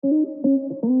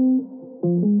Welcome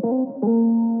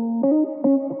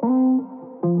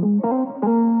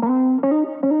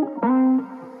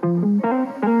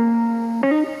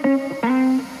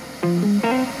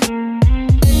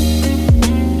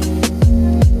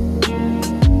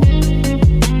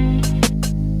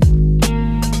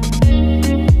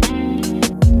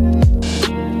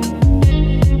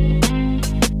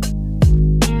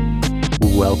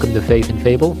to Faith and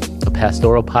Fable, a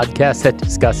pastoral podcast that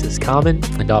discusses common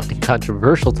and often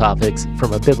controversial topics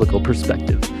from a biblical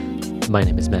perspective. My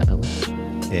name is Matt Miller.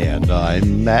 And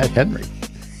I'm Matt Henry.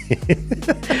 It's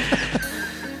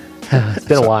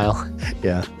been a while.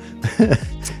 Yeah. This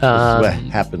is what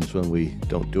happens when we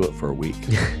don't do it for a week.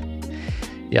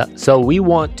 Yeah. So we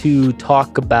want to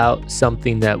talk about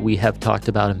something that we have talked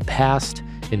about in the past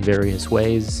in various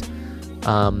ways.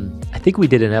 I think we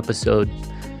did an episode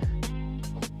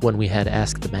when we had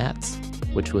Ask the Matts,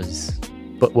 which was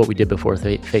what we did before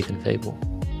Faith and Fable.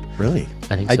 Really?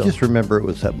 I think so. I just remember it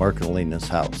was at Mark and Elena's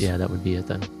house. Yeah, that would be it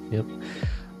then.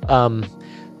 Yep.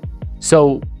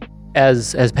 So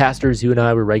as pastors, you and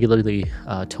I were regularly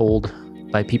told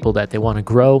by people that they want to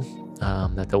grow,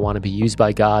 that they want to be used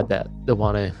by God, that they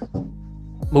want to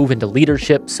move into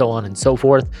leadership, so on and so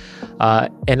forth.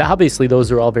 And obviously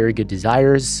those are all very good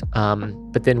desires,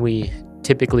 but then we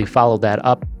typically follow that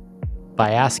up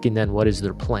by asking then what is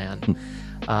their plan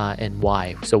and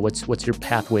why. So what's your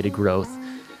pathway to growth?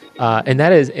 And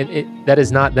that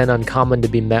is not then uncommon to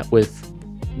be met with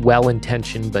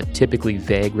well-intentioned but typically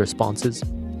vague responses,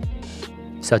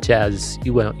 such as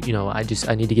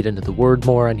I need to get into the Word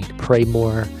more. I need to pray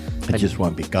more. I just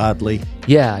want to be godly.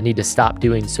 Yeah, I need to stop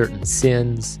doing certain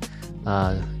sins.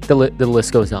 The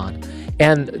list goes on,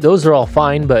 and those are all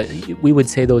fine, but we would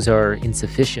say those are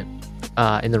insufficient.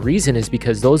 And the reason is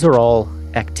because those are all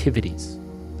activities,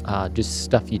 just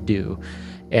stuff you do.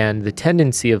 And the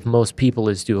tendency of most people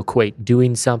is to equate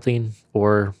doing something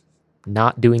or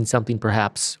not doing something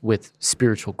perhaps with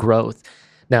spiritual growth.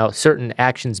 Now, certain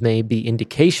actions may be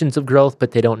indications of growth,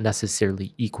 but they don't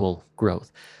necessarily equal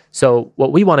growth. So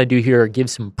what we want to do here are give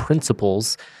some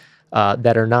principles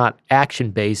that are not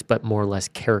action-based, but more or less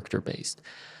character-based.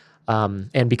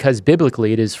 And because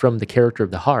biblically it is from the character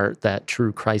of the heart that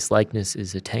true Christ-likeness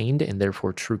is attained, and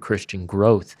therefore true Christian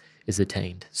growth is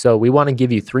attained. So we want to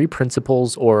give you 3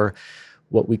 principles, or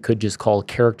what we could just call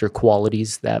character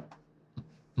qualities, that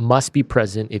must be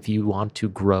present if you want to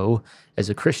grow as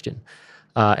a Christian.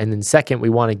 And then second, we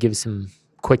want to give some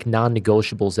quick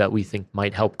non-negotiables that we think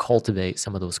might help cultivate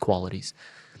some of those qualities.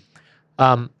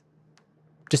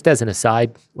 Just as an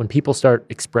aside, when people start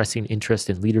expressing interest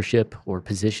in leadership or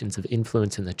positions of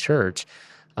influence in the church,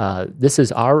 this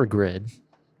is our grid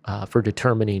for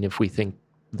determining if we think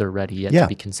they're ready yet to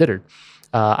be considered.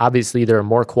 Obviously, there are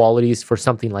more qualities for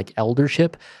something like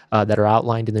eldership that are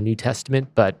outlined in the New Testament,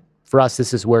 but for us,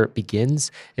 this is where it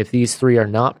begins. If these 3 are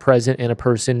not present in a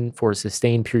person for a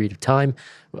sustained period of time,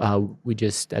 we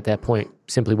just, at that point,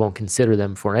 simply won't consider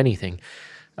them for anything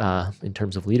in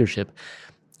terms of leadership.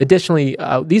 Additionally,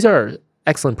 these are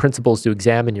excellent principles to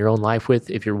examine your own life with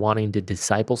if you're wanting to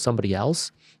disciple somebody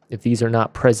else. If these are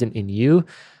not present in you,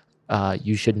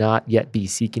 you should not yet be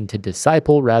seeking to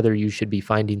disciple. Rather, you should be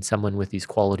finding someone with these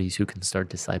qualities who can start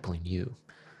discipling you.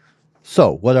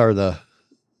 So what are the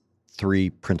 3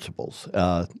 principles?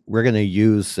 We're going to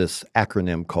use this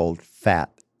acronym called FAT,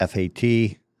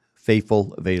 F-A-T,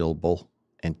 faithful, available,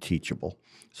 and teachable.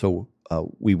 So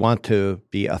we want to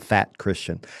be a fat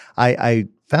Christian. I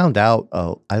found out,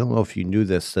 I don't know if you knew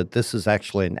this, that this is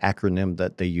actually an acronym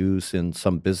that they use in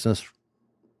some business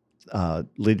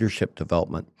leadership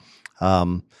development.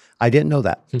 I didn't know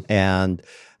that. And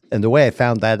the way I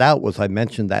found that out was I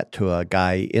mentioned that to a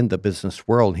guy in the business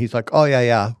world. He's like, oh,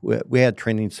 yeah. We had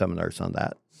training seminars on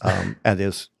that at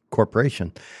his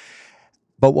corporation.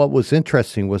 But what was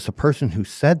interesting was the person who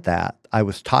said that, I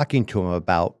was talking to him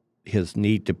about his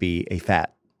need to be a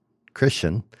fat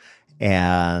Christian,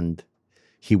 and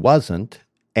he wasn't.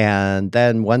 And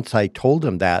then once I told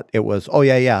him that, it was, oh,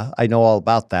 yeah, I know all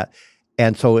about that.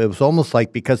 And so it was almost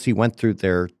like because he went through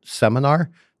their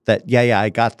seminar that, yeah, I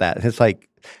got that. And it's like,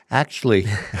 actually,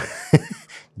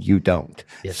 you don't.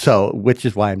 Yes. So, which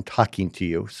is why I'm talking to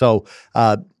you. So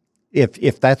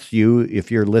if that's you,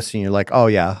 if you're listening, you're like, oh,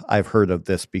 yeah, I've heard of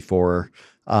this before.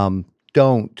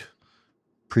 Don't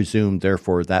presume,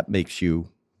 therefore, that makes you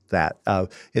that.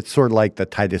 It's sort of like the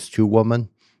Titus 2 woman.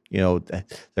 You know,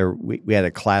 we had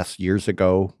a class years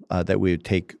ago that we would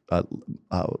take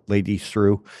ladies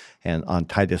through, and on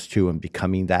Titus 2 and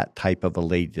becoming that type of a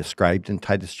lady described in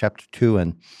Titus chapter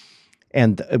 2.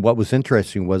 And what was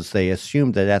interesting was they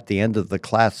assumed that at the end of the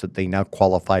class that they now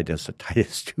qualified as a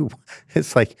Titus 2.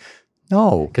 It's like,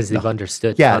 no. Because they've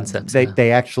understood Yeah, concepts.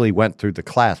 they actually went through the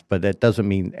class, but it doesn't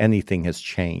mean anything has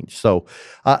changed. So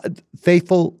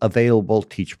faithful, available,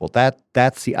 teachable,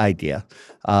 that's the idea.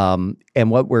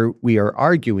 And what we are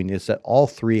arguing is that all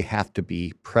three have to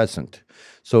be present.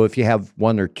 So if you have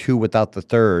one or two without the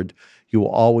third, you will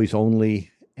always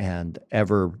only and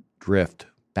ever drift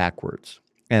backwards.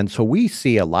 And so we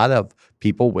see a lot of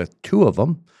people with two of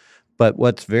them, but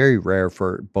what's very rare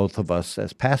for both of us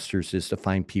as pastors is to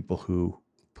find people who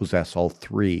possess all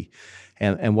three.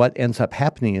 And what ends up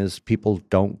happening is people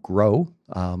don't grow.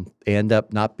 They end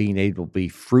up not being able to be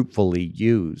fruitfully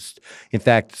used. In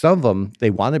fact, some of them, they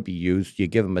want to be used. You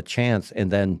give them a chance,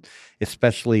 and then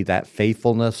especially that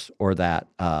faithfulness or that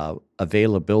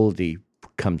availability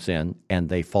comes in, and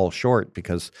they fall short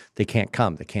because they can't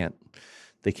come. They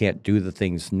can't do the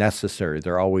things necessary.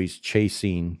 They're always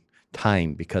chasing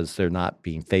time because they're not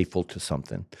being faithful to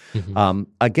something. Mm-hmm.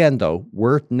 Again, though,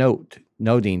 worth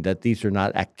noting that these are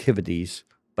not activities,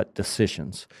 but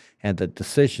decisions. And the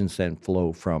decisions then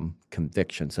flow from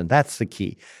convictions. And that's the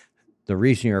key. The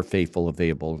reason you're faithful,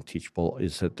 available, and teachable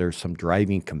is that there's some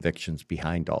driving convictions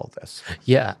behind all of this.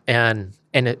 Yeah, and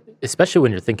especially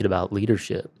when you're thinking about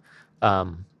leadership,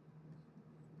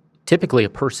 typically a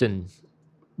person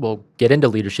will get into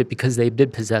leadership because they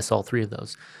did possess all three of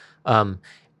those.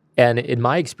 And in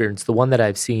my experience, the one that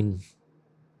I've seen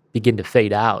begin to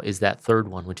fade out is that third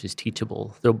one, which is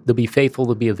teachable. They'll be faithful,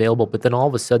 they'll be available, but then all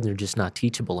of a sudden they're just not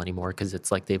teachable anymore because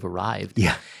it's like they've arrived.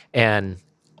 Yeah. And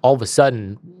all of a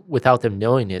sudden, without them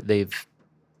knowing it, they've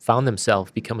found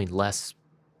themselves becoming less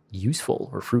useful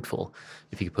or fruitful,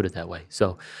 if you could put it that way.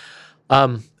 So,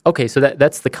 okay, so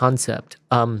that's the concept.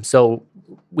 So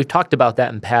we've talked about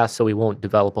that in past, so we won't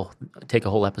take a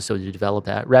whole episode to develop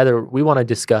that. Rather, we want to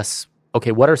discuss,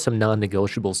 okay, what are some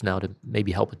non-negotiables now to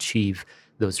maybe help achieve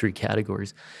those three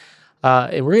categories?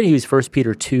 And we're going to use 1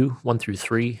 Peter 2, 1 through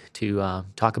 3 to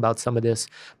talk about some of this.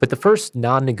 But the first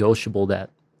non-negotiable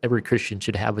that every Christian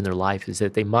should have in their life is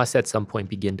that they must at some point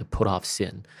begin to put off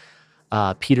sin.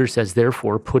 Peter says,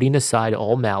 therefore, putting aside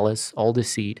all malice, all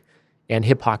deceit, and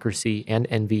hypocrisy, and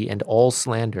envy, and all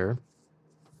slander,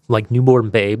 like newborn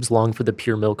babes, long for the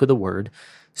pure milk of the word,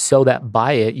 so that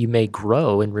by it you may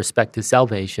grow in respect to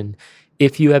salvation,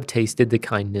 if you have tasted the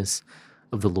kindness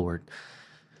of the Lord.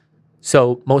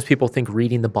 So most people think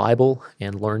reading the Bible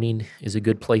and learning is a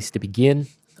good place to begin.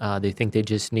 They think they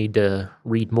just need to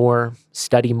read more,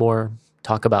 study more,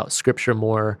 talk about Scripture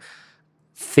more,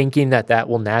 thinking that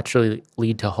will naturally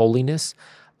lead to holiness.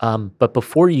 But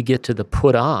before you get to the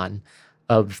put on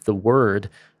of the Word,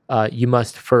 you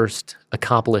must first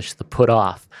accomplish the put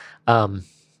off.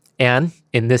 And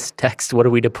in this text, what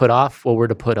are we to put off? Well, we're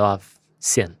to put off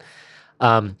sin.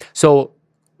 So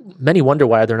many wonder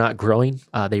why they're not growing.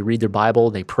 They read their Bible,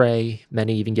 they pray.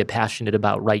 Many even get passionate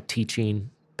about right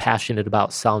teaching, passionate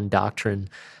about sound doctrine.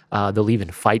 They'll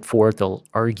even fight for it. They'll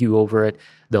argue over it.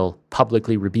 They'll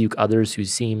publicly rebuke others who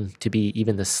seem to be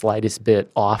even the slightest bit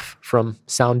off from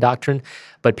sound doctrine.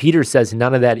 But Peter says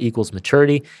none of that equals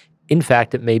maturity. In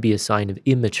fact, it may be a sign of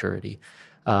immaturity,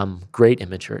 great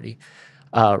immaturity.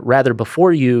 Rather,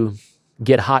 before you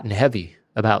get hot and heavy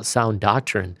about sound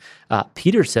doctrine,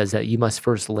 Peter says that you must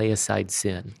first lay aside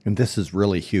sin. And this is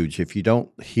really huge. If you don't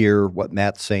hear what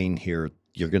Matt's saying here,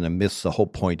 you're going to miss the whole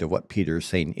point of what Peter is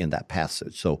saying in that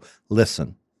passage. So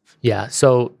listen. Yeah.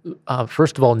 So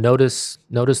first of all, notice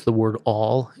the word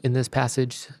all in this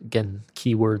passage. Again,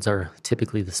 key words are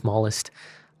typically the smallest.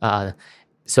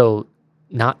 So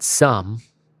not some,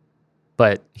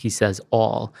 but he says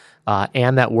all.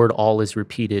 And that word all is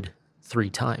repeated 3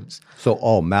 times. So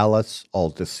all malice, all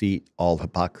deceit, all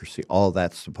hypocrisy, all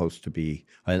that's supposed to be,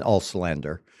 and all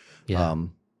slander. Yeah.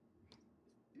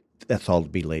 That's all to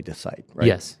be laid aside, right?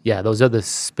 Yes. Yeah, those are the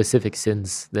specific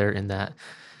sins there in that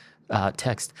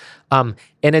text. And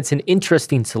it's an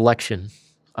interesting selection.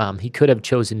 He could have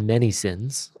chosen many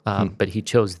sins, but he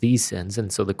chose these sins.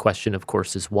 And so the question, of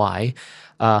course, is why?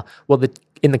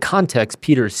 In the context,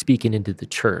 Peter is speaking into the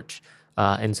church.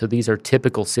 And so these are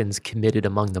typical sins committed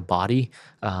among the body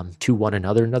to one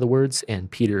another, in other words. And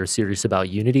Peter is serious about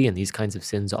unity, and these kinds of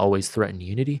sins always threaten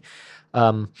unity.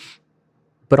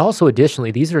 But also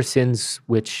additionally, these are sins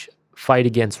which fight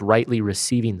against rightly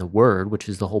receiving the word, which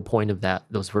is the whole point of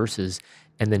those verses,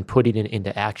 and then putting it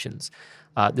into actions.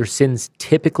 They're sins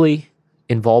typically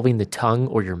involving the tongue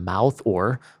or your mouth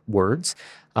or words.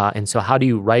 And so how do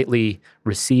you rightly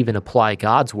receive and apply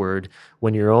God's word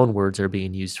when your own words are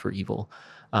being used for evil?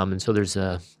 And so there's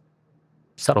a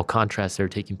subtle contrast there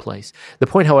taking place. The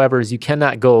point, however, is you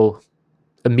cannot go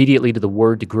immediately to the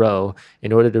word to grow.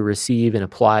 In order to receive and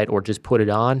apply it or just put it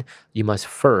on, you must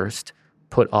first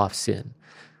put off sin.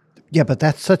 Yeah, but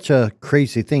that's such a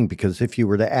crazy thing, because if you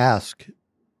were to ask,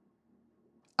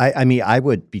 I mean, I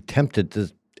would be tempted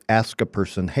to ask a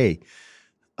person, hey,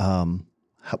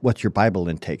 what's your Bible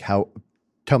intake?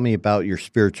 Tell me about your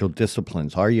spiritual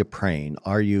disciplines. Are you praying?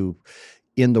 Are you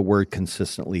in the Word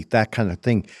consistently? That kind of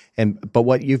thing. But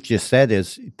what you've just said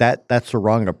is that's the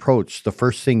wrong approach. The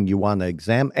first thing you want to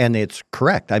examine, and it's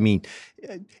correct. I mean,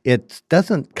 it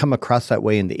doesn't come across that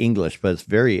way in the English, but it's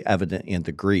very evident in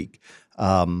the Greek,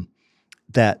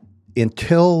 that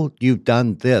until you've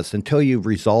done this, until you've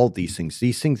resolved these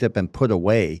things have been put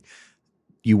away,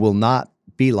 you will not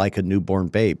be like a newborn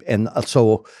babe. And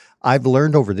so I've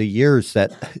learned over the years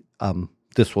that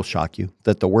this will shock you,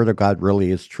 that the Word of God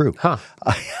really is true. Huh.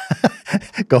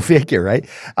 Go figure, right?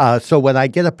 So when I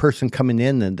get a person coming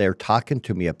in and they're talking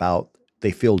to me about,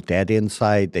 they feel dead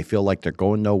inside, they feel like they're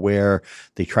going nowhere,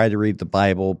 they try to read the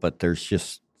Bible, but there's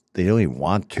just, they don't even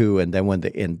want to, and then when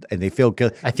and they feel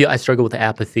good. I struggle with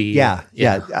apathy. Yeah.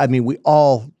 I mean, we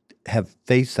all have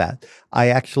faced that. I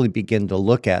actually begin to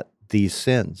look at these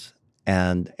sins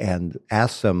and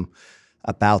ask them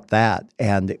about that.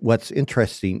 And what's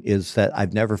interesting is that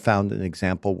I've never found an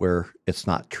example where it's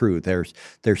not true. There's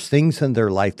things in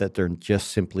their life that they're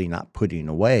just simply not putting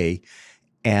away,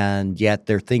 and yet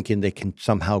they're thinking they can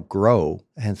somehow grow.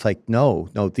 And it's like, no,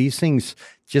 these things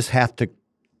just have to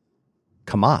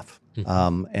come off.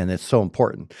 And it's so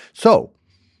important. So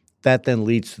that then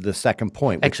leads to the second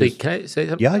point. Actually, can I say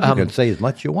something? Yeah, you can say as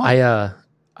much as you want.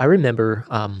 I remember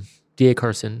D.A.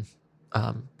 Carson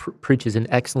preaches an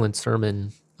excellent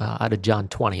sermon out of John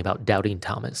 20 about doubting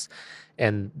Thomas.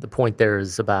 And the point there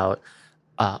is about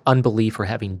unbelief or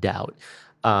having doubt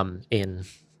in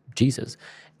Jesus.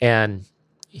 And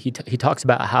he talks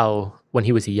about how when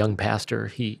he was a young pastor,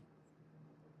 he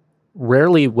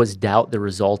rarely was doubt the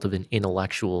result of an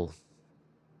intellectual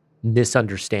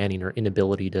misunderstanding or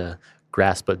inability to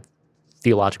grasp a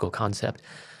theological concept.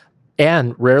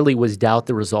 And rarely was doubt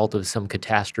the result of some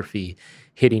catastrophe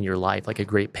hitting your life, like a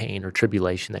great pain or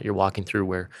tribulation that you're walking through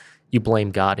where you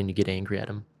blame God and you get angry at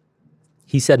him.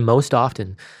 He said most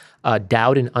often,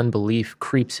 doubt and unbelief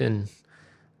creeps in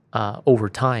over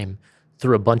time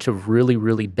through a bunch of really,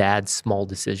 really bad small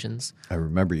decisions. I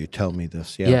remember you telling me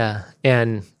this. Yeah.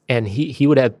 Yeah. And he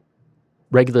would have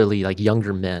regularly like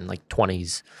younger men, like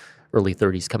 20s, early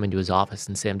 30s, come into his office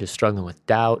and say, I'm just struggling with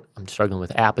doubt. I'm struggling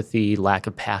with apathy, lack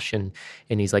of passion.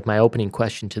 And he's like, my opening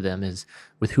question to them is,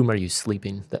 with whom are you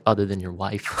sleeping other than your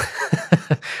wife?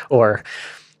 Or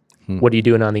what are you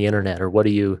doing on the internet? Or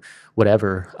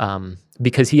whatever.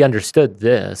 Because he understood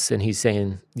this, and he's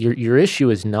saying, your issue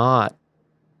is not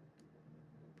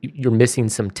you're missing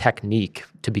some technique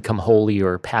to become holy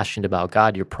or passionate about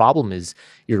God. Your problem is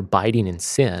you're abiding in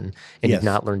sin, and you've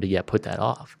not learned to yet put that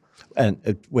off.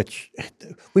 And which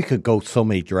we could go so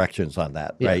many directions on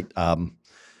that, right?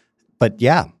 But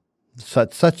yeah,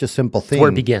 such a simple thing. It's where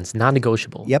it begins,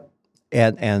 non-negotiable. Yep.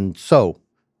 And so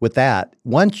with that,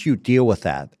 once you deal with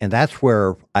that, and that's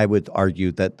where I would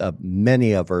argue that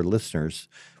many of our listeners,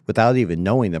 without even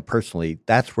knowing them personally,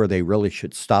 that's where they really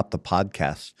should stop the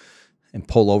podcast and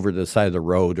pull over to the side of the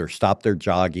road or stop their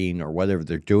jogging or whatever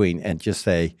they're doing and just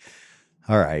say,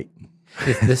 all right.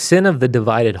 It's the sin of the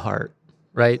divided heart,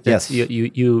 right? That's, yes.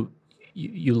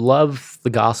 You love the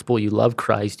gospel, you love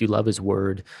Christ, you love his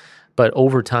word, but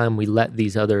over time we let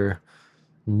these other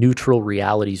neutral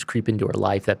realities creep into our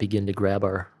life that begin to grab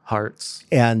our hearts.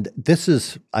 And this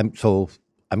is, I'm going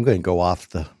to go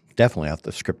definitely off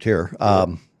the script here.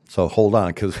 So hold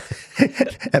on, because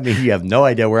I mean, you have no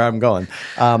idea where I'm going.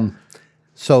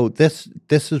 So this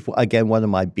is, again, one of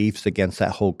my beefs against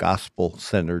that whole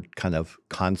gospel-centered kind of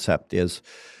concept is,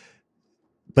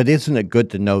 but isn't it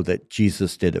good to know that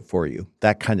Jesus did it for you?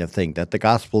 That kind of thing, that the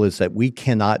gospel is that we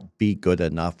cannot be good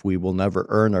enough. We will never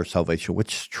earn our salvation,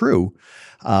 which is true.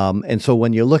 And so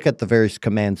when you look at the various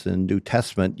commands in the New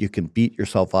Testament, you can beat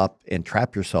yourself up and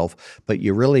trap yourself, but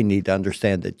you really need to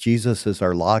understand that Jesus is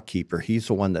our law keeper. He's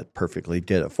the one that perfectly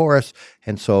did it for us.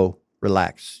 And so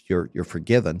relax, you're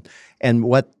forgiven. And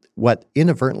what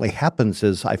inadvertently happens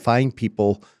is I find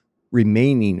people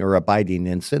remaining or abiding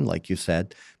in sin, like you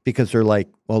said, because they're like,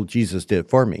 well, Jesus did it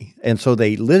for me. And so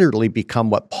they literally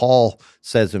become what Paul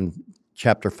says in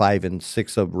chapter 5 and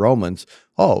 6 of Romans.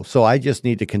 Oh, so I just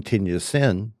need to continue to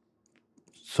sin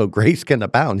so grace can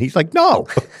abound. He's like, no,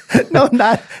 no,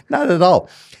 not at all.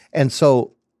 And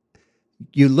so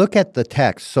you look at the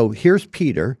text. So here's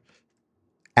Peter.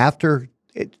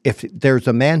 If there's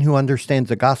a man who understands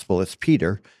the gospel, it's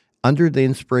Peter. under the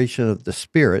inspiration of the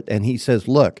Spirit. And he says,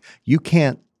 look, you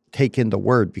can't take in the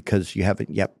word because you haven't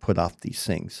yet put off these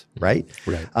things, right?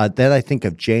 Right. Then I think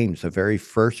of James, the very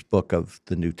first book of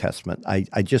the New Testament.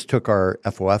 I just took our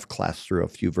FOF class through a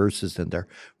few verses in there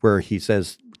where he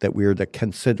says that we are to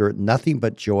consider it nothing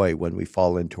but joy when we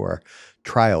fall into our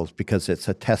trials because it's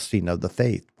a testing of the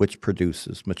faith, which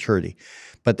produces maturity.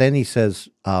 But then he says,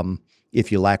 if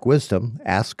you lack wisdom,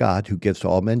 ask God who gives to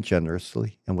all men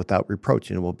generously and without reproach,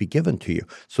 and it will be given to you.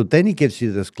 So then he gives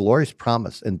you this glorious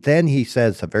promise. And then he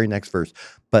says, the very next verse,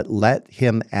 but let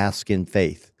him ask in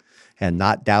faith and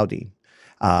not doubting.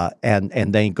 And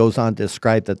then he goes on to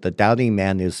describe that the doubting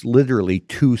man is literally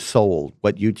two-souled,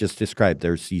 what you just described.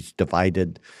 There's these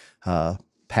divided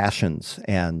passions.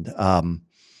 And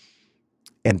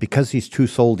because he's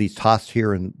two-souled, he's tossed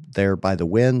here and there by the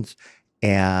winds.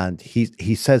 And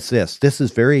he says this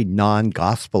is very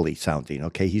non-gospel-y sounding,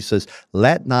 okay? He says,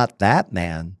 let not that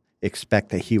man expect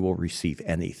that he will receive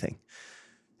anything.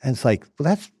 And it's like, well,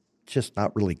 that's just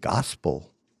not really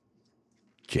gospel,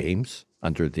 James,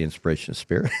 under the inspiration of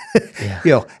Spirit.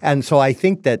 Yeah. And so I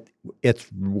think that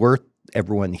it's worth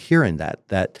everyone hearing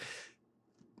that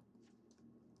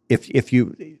if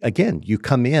you, again, you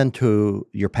come into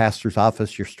your pastor's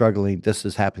office, you're struggling, this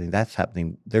is happening, that's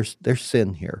happening, there's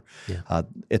sin here. Yeah.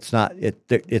 It's not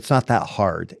that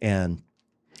hard. And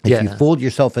if you fooled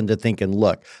yourself into thinking,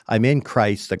 look, I'm in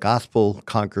Christ, the gospel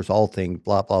conquers all things,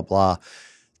 blah, blah, blah,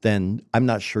 then I'm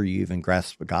not sure you even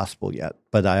grasp the gospel yet.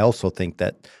 But I also think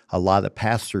that a lot of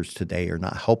pastors today are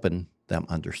not helping them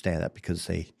understand that because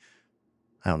I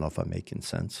don't know if I'm making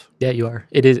sense. Yeah, you are.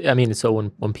 It is. I mean, so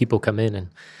when people come in and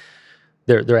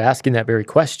they're asking that very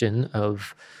question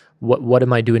of what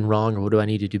am I doing wrong or what do I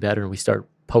need to do better, and we start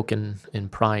poking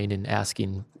and prying and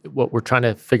asking, what we're trying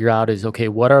to figure out is, okay,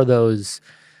 what are those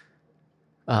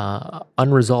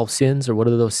unresolved sins, or what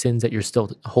are those sins that you're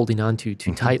still holding on to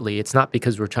too tightly? It's not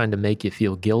because we're trying to make you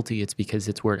feel guilty. It's because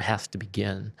it's where it has to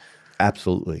begin.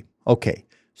 Absolutely. Okay,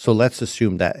 so let's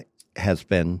assume that has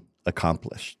been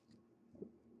accomplished.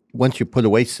 Once you put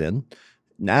away sin,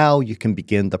 now you can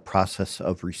begin the process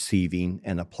of receiving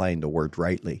and applying the word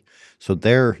rightly. So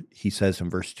there he says in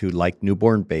verse 2, like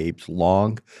newborn babes,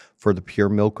 long for the pure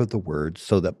milk of the word,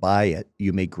 so that by it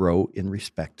you may grow in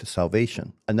respect to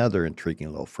salvation. Another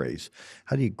intriguing little phrase.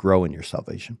 How do you grow in your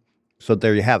salvation? So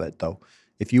there you have it, though.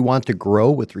 If you want to grow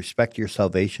with respect to your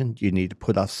salvation, you need to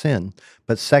put off sin.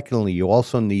 But secondly, you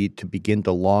also need to begin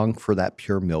to long for that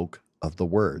pure milk of the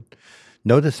word.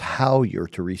 Notice how you're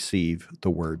to receive the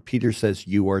word. Peter says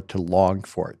you are to long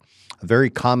for it. A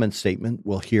very common statement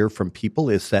we'll hear from people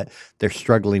is that they're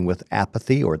struggling with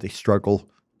apathy, or they struggle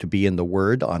to be in the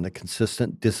word on a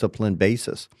consistent, disciplined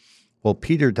basis. Well,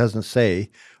 Peter doesn't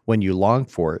say when you long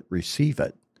for it, receive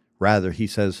it. Rather, he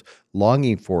says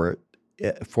longing for it,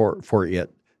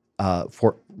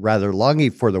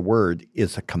 longing for the word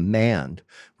is a command,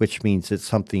 which means it's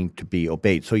something to be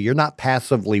obeyed. So you're not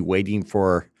passively waiting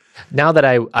for. Now that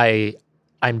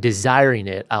I'm desiring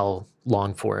it, I'll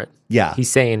long for it. Yeah. He's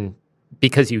saying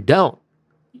because you don't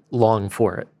long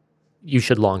for it, you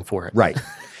should long for it. Right.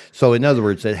 So in other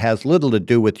words, it has little to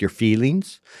do with your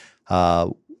feelings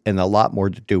and a lot more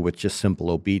to do with just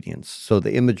simple obedience. So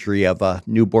the imagery of a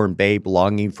newborn babe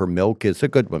longing for milk is a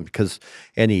good one, because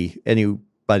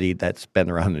anybody that's been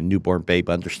around a newborn babe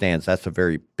understands that's a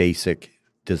very basic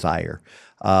desire.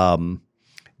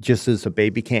 Just as a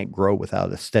baby can't grow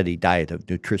without a steady diet of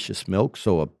nutritious milk,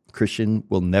 so a Christian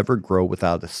will never grow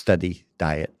without a steady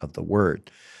diet of the word.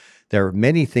 There are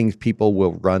many things people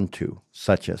will run to,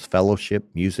 such as fellowship,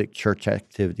 music, church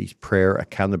activities, prayer,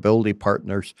 accountability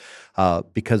partners,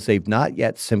 because they've not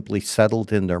yet simply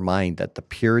settled in their mind that the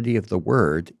purity of the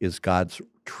word is God's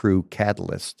true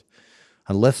catalyst.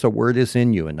 Unless the word is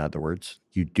in you, in other words,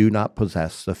 you do not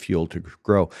possess the fuel to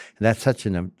grow. And that's such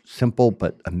a simple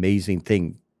but amazing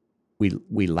thing.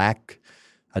 We lack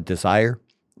a desire,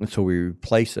 and so we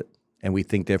replace it. And we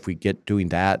think that if we get doing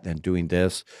that and doing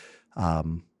this,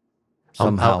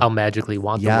 somehow I'll magically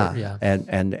want the word.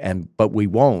 Yeah. But we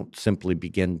won't simply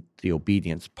begin the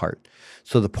obedience part.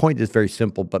 So the point is very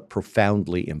simple but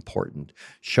profoundly important.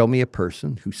 Show me a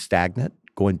person who's stagnant,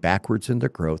 going backwards in their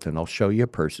growth, and I'll show you a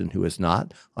person who is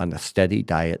not on a steady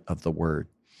diet of the word.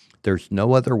 There's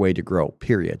no other way to grow,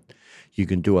 period. You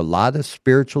can do a lot of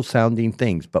spiritual sounding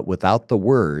things, but without the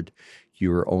word,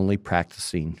 you are only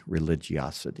practicing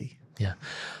religiosity. Yeah.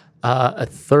 A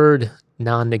third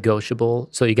non-negotiable.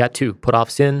 So you got two: put off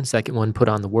sin. Second one, put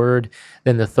on the word.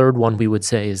 Then the third one we would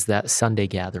say is that Sunday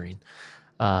gathering.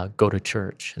 Go to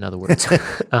church, in other words.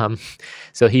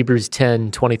 So Hebrews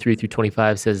 10:23 through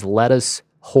 25 says, let us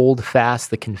hold fast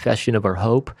the confession of our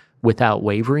hope without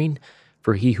wavering,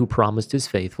 for he who promised is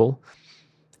faithful.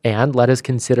 And let us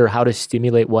consider how to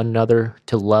stimulate one another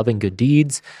to love and good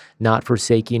deeds, not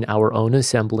forsaking our own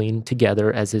assembling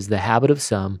together, as is the habit of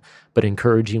some, but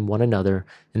encouraging one another,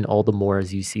 and all the more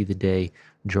as you see the day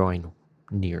drawing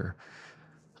near.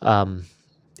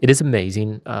 It is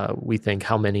amazing, we think,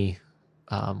 how many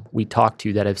we talk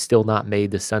to that have still not made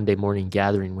the Sunday morning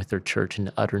gathering with their church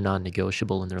an utter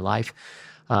non-negotiable in their life.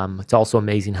 It's also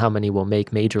amazing how many will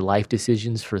make major life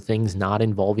decisions for things not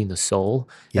involving the soul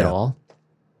at all.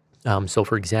 So,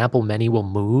 for example, many will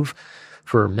move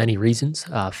for many reasons,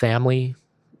 family,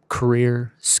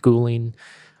 career, schooling,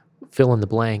 fill in the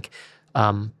blank.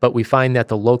 But we find that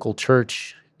the local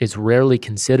church is rarely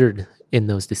considered in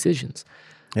those decisions.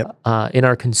 Yep. In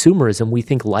our consumerism, we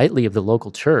think lightly of the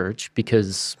local church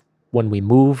because when we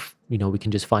move, we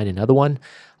can just find another one.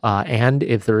 And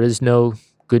if there is no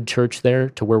good church there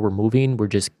to where we're moving, we're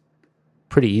just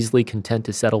pretty easily content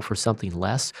to settle for something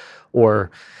less, or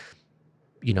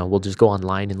we'll just go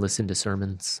online and listen to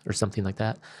sermons or something like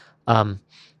that.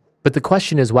 But the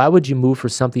question is, why would you move for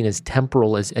something as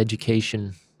temporal as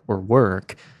education or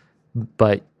work,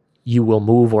 but you will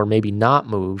move or maybe not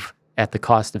move at the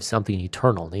cost of something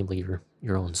eternal, namely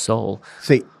your own soul?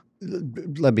 See,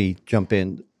 let me jump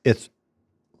in. It's,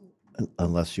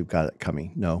 unless you've got it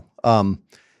coming, no.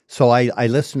 So I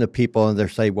listen to people and they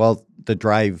say, well, the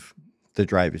drive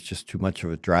is just too much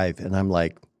of a drive. And I'm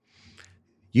like,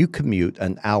 you commute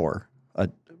an hour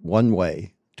one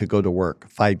way to go to work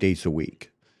 5 days a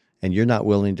week, and you're not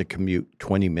willing to commute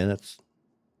 20 minutes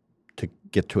to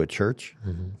get to a church?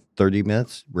 30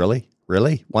 minutes? Really?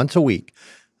 Once a week?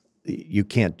 You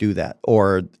can't do that.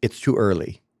 Or it's too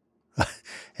early.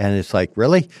 And it's like,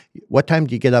 really? What time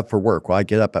do you get up for work? Well, I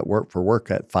get up for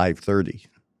work at 5:30.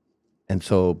 And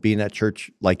so being at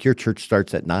church, like your church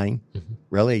starts at 9,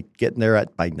 really getting there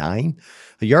by 9,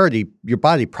 your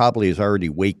body probably is already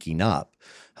waking up.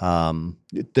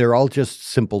 They're all just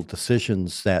simple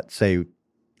decisions that say,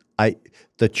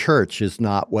 the church is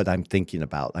not what I'm thinking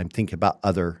about. I'm thinking about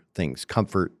other things,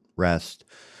 comfort, rest,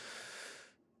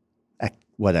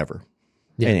 whatever.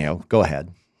 Yeah. Anyhow, go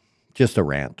ahead. Just a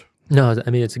rant. No, I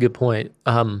mean, it's a good point.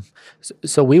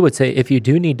 So we would say if you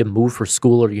do need to move for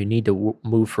school or you need to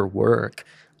move for work,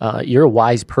 you're a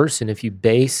wise person if you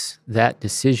base that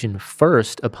decision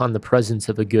first upon the presence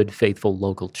of a good, faithful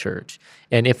local church.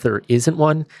 And if there isn't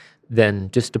one, then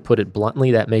just to put it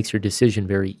bluntly, that makes your decision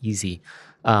very easy.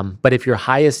 But if your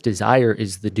highest desire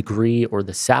is the degree or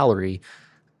the salary,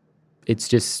 it's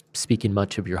just speaking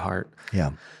much of your heart.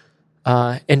 Yeah.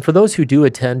 And for those who do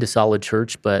attend a solid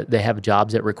church, but they have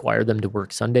jobs that require them to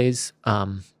work Sundays,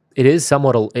 it is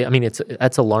somewhat,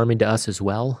 that's alarming to us as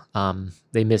well.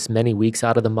 They miss many weeks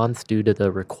out of the month due to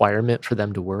the requirement for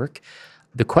them to work.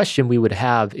 The question we would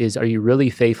have is, are you really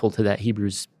faithful to that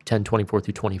Hebrews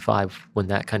 10:24-25 when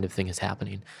that kind of thing is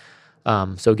happening?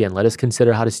 So again, let us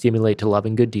consider how to stimulate to love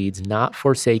and good deeds, not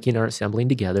forsaking our assembling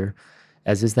together,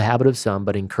 as is the habit of some,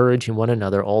 but encouraging one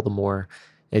another all the more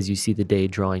as you see the day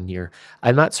drawing near.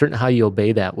 I'm not certain how you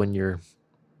obey that when you're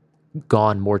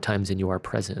gone more times than you are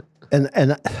present.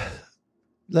 And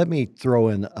let me throw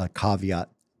in a caveat.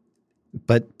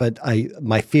 But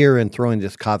my fear in throwing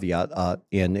this caveat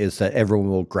in is that everyone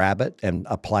will grab it and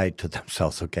apply it to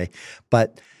themselves, okay?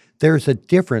 But there's a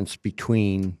difference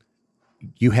between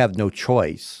you have no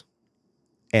choice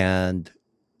and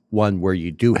one where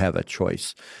you do have a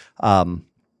choice. In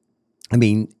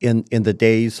the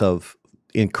days of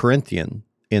in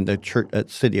the church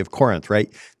city of Corinth,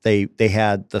 right? They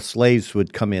had the slaves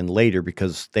would come in later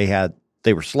because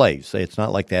they were slaves. It's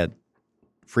not like they had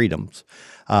freedoms.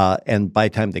 And by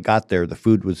the time they got there, the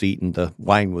food was eaten, the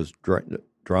wine was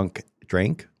drunk.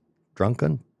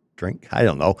 I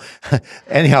don't know.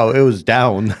 Anyhow, it was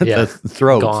down the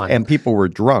throats, gone. And people were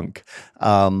drunk.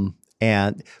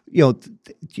 And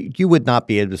you would not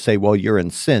be able to say, well, you're in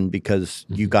sin because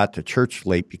you got to church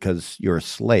late because you're a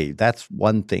slave. That's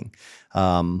one thing.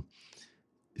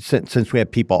 Since we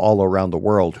have people all around the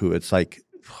world who it's like,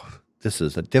 this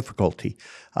is a difficulty.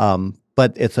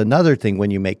 But it's another thing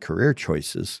when you make career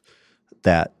choices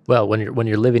that... Well, when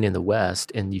you're living in the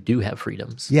West and you do have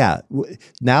freedoms. Yeah.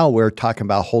 Now we're talking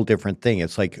about a whole different thing.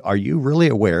 It's like, are you really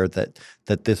aware that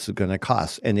this is going to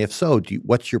cost? And if so,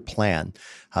 what's your plan?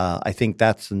 I think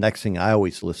that's the next thing I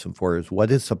always listen for is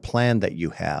what is the plan that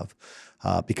you have?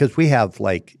 Because we have,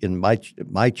 like in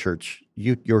my church,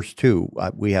 yours too,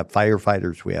 we have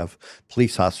firefighters, we have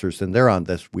police officers, and they're on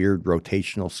this weird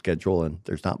rotational schedule, and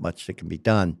there's not much that can be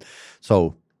done.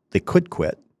 So they could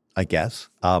quit, I guess.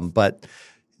 But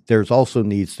there's also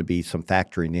needs to be some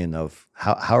factoring in of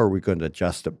how are we going to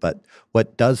adjust it. But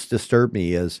what does disturb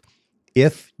me is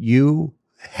if you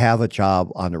have a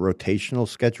job on a rotational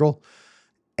schedule,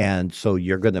 and so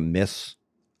you're going to miss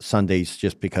Sundays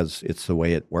just because it's the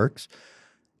way it works.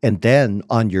 And then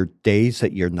on your days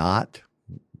that you're not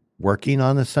working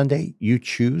on a Sunday, you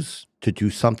choose to do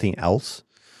something else.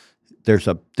 There's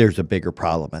a bigger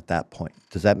problem at that point.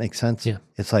 Does that make sense? Yeah.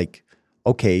 It's like,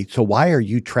 okay, so why are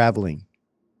you traveling?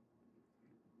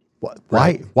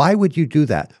 Right. Why would you do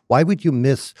that? Why would you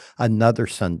miss another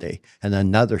Sunday and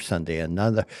another Sunday,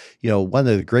 another? One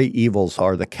of the great evils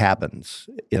are the cabins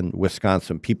in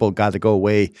Wisconsin. People got to go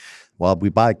away. Well, we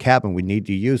bought a cabin, we need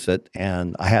to use it,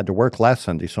 and I had to work last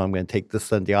Sunday, so I'm going to take this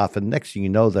Sunday off. And next thing you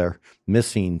know, they're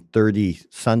missing 30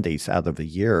 Sundays out of a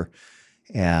year,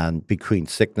 and between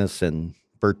sickness and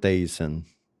birthdays and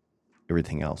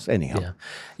everything else. Anyhow.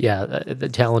 Yeah. The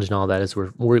challenge in all that is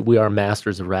we are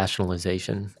masters of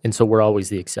rationalization, and so we're always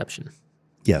the exception.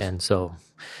 Yes. And so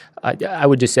I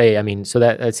would just say, so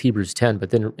that's Hebrews 10,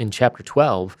 but then in chapter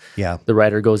 12, the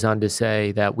writer goes on to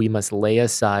say that we must lay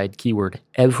aside, keyword,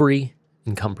 every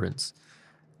encumbrance,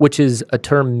 which is a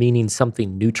term meaning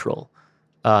something neutral.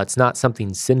 It's not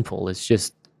something sinful. It's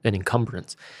just an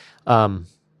encumbrance.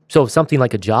 So if something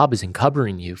like a job is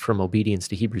encumbering you from obedience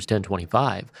to Hebrews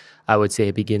 10:25, I would say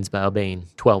it begins by obeying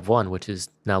 12:1, which is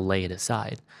now lay it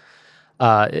aside.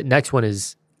 Next one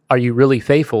is, are you really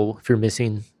faithful if you're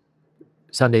missing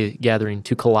Sunday gathering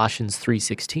to Colossians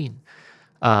 3:16,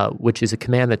 which is a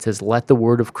command that says, let the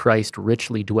word of Christ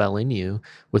richly dwell in you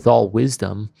with all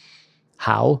wisdom.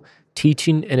 How?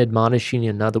 Teaching and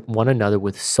admonishing one another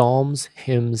with psalms,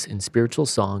 hymns, and spiritual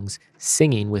songs,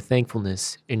 singing with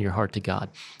thankfulness in your heart to God.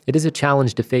 It is a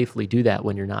challenge to faithfully do that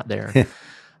when you're not there.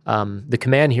 The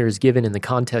command here is given in the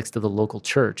context of the local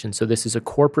church, and so this is a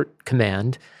corporate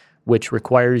command which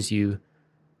requires you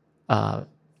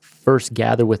first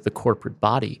gather with the corporate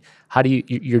body. How do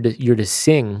you're to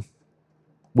sing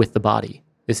with the body.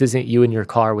 This isn't you in your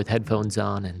car with headphones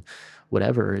on and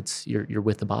whatever. It's you're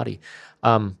with the body.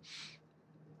 So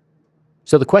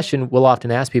the question we'll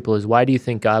often ask people is, why do you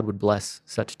think God would bless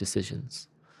such decisions?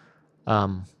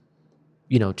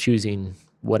 Choosing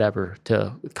whatever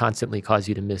to constantly cause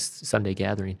you to miss Sunday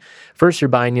gathering. First, you're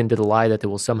buying into the lie that there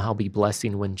will somehow be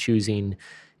blessing when choosing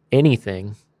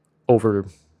anything over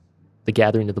the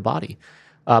gathering of the body.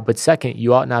 But second,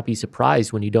 you ought not be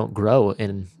surprised when you don't grow,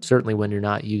 and certainly when you're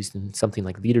not used in something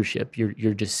like leadership.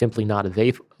 You're just simply not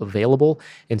available,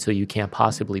 and so you can't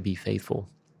possibly be faithful.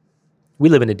 We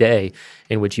live in a day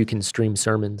in which you can stream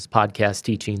sermons, podcast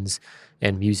teachings,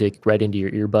 and music right into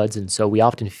your earbuds, and so we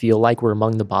often feel like we're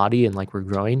among the body and like we're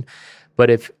growing.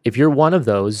 But if you're one of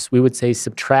those, we would say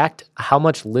subtract how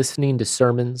much listening to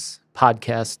sermons,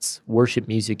 podcasts, worship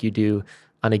music you do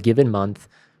on a given month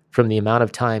from the amount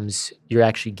of times you're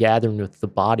actually gathering with the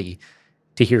body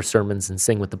to hear sermons and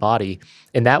sing with the body.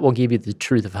 And that will give you the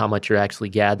truth of how much you're actually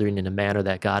gathering in a manner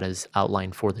that God has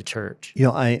outlined for the church.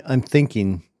 I'm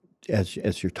thinking,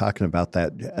 as you're talking about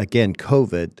that, again,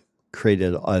 COVID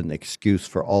created an excuse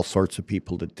for all sorts of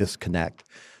people to disconnect.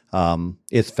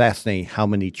 It's fascinating how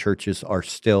many churches are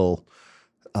still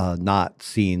not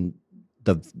seeing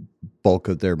the bulk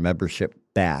of their membership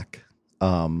back.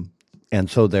 And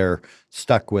so they're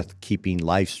stuck with keeping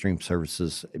live stream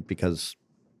services because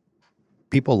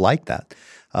people like that.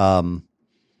 But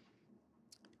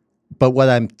what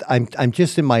I'm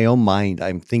just in my own mind,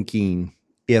 I'm thinking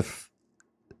if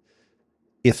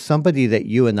somebody that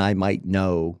you and I might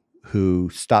know who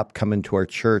stopped coming to our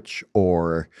church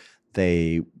or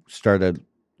they started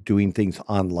doing things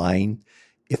online,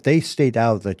 if they stayed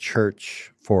out of the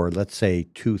church for, let's say,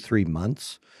 2-3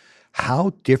 months,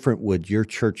 how different would your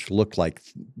church look like?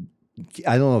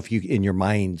 I don't know if you, in your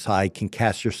mind's eye, can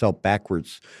cast yourself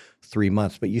backwards 3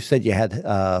 months, but you said you had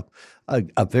a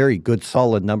very good,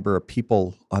 solid number of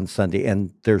people on Sunday,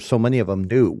 and there's so many of them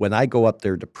new. When I go up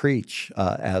there to preach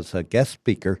as a guest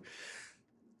speaker,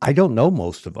 I don't know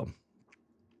most of them.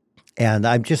 And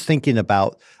I'm just thinking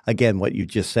about, again, what you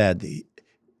just said.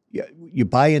 You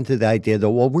buy into the idea that,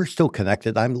 well, we're still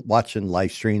connected. I'm watching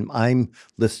live stream. I'm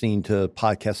listening to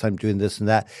podcasts. I'm doing this and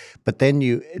that. But then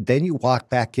you walk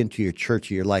back into your church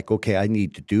and you're like, okay, I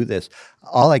need to do this.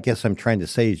 All I guess I'm trying to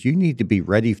say is you need to be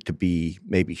ready to be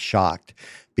maybe shocked,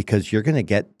 because you're going to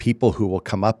get people who will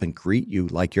come up and greet you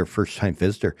like your first-time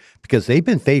visitor because they've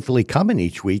been faithfully coming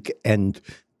each week and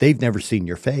they've never seen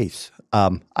your face.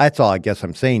 That's all I guess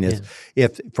I'm saying is,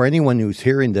 if for anyone who's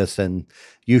hearing this, and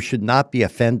you should not be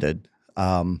offended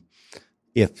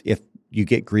if you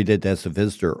get greeted as a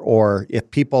visitor, or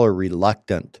if people are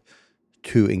reluctant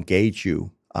to engage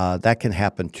you. that can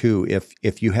happen too.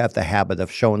 If you have the habit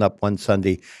of showing up one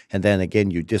Sunday and then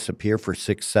again you disappear for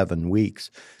 6-7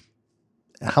 weeks,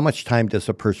 how much time does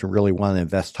a person really want to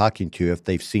invest talking to you if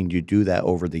they've seen you do that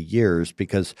over the years?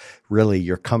 Because really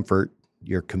your comfort,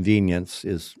 your convenience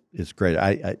is great.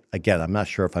 Again, I'm not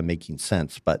sure if I'm making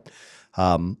sense, but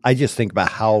I just think about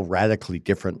how radically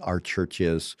different our church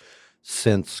is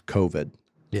since COVID.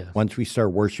 Yeah. Once we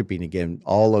start worshiping again,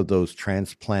 all of those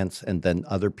transplants and then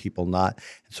other people not.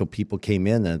 So people came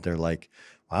in and they're like,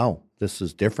 wow, this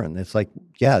is different. It's like,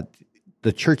 yeah,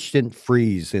 the church didn't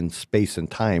freeze in space and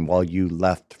time while you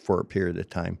left for a period of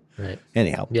time. Right.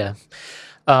 Anyhow. Yeah.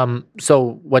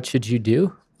 So what should you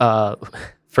do?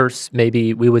 First,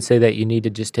 maybe we would say that you need to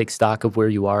just take stock of where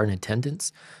you are in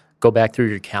attendance. Go back through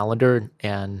your calendar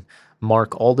and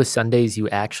mark all the Sundays you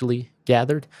actually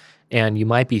gathered. And you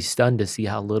might be stunned to see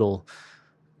how little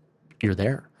you're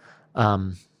there.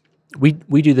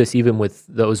 We do this even with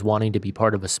those wanting to be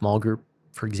part of a small group.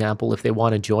 For example, if they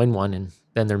want to join one and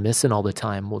then they're missing all the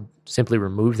time, we'll simply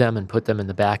remove them and put them in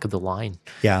the back of the line.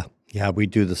 Yeah, we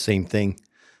do the same thing.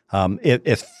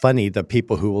 It's funny, the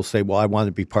people who will say, well, I want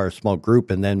to be part of a small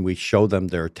group, and then we show them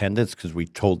their attendance because we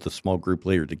told the small group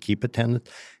leader to keep attendance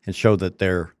and show that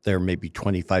they're there maybe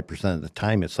 25% of the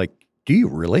time. It's like, do you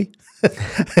really?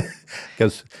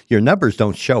 Because your numbers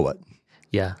don't show it.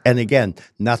 Yeah. And again,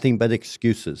 nothing but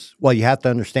excuses. Well, you have to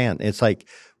understand, it's like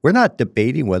we're not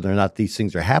debating whether or not these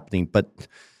things are happening, but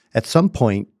at some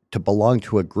point, to belong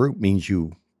to a group means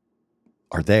you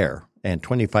are there. And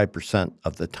 25%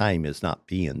 of the time is not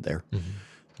being there.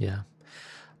 Mm-hmm.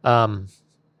 Yeah.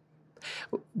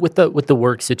 With the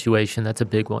work situation, that's a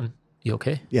big one. You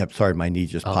okay? Yeah, sorry, my knee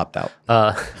just popped out.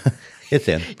 It's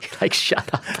in. Like, shut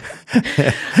up.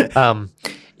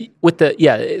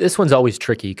 This one's always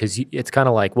tricky because it's kind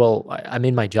of like, well, I'm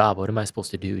in my job. What am I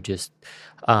supposed to do?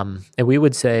 And we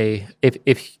would say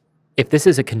if this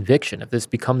is a conviction, if this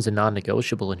becomes a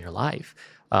non-negotiable in your life,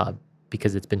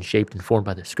 because it's been shaped and formed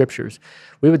by the scriptures,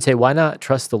 we would say, why not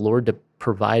trust the Lord to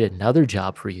provide another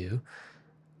job for you?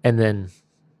 And then,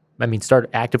 start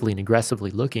actively and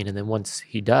aggressively looking. And then once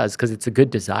he does, because it's a good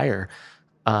desire,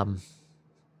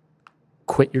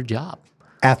 quit your job.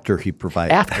 After he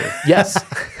provides. After, yes.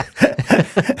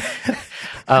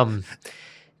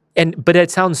 But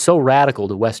it sounds so radical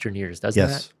to Western ears, doesn't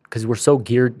Yes. it? Because we're so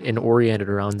geared and oriented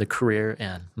around the career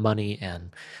and money,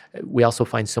 and we also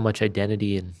find so much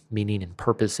identity and meaning and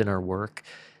purpose in our work.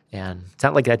 And it's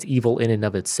not like that's evil in and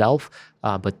of itself,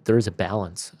 but there's a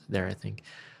balance there, I think.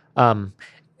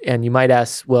 And you might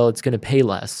ask, well, it's going to pay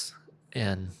less.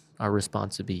 And our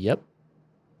response would be, yep,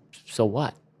 so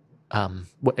what?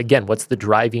 Again, what's the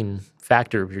driving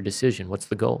factor of your decision? What's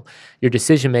the goal? Your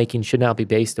decision-making should not be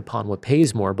based upon what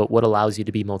pays more, but what allows you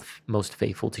to be most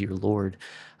faithful to your Lord.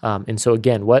 And so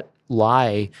again, what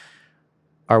lie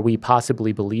are we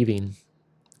possibly believing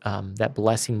that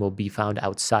blessing will be found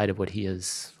outside of what he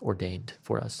has ordained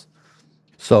for us?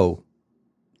 So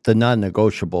the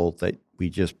non-negotiable that we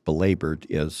just belabored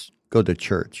is go to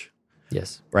church.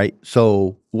 Yes. Right?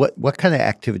 So what kind of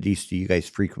activities do you guys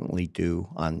frequently do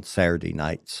on Saturday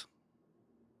nights?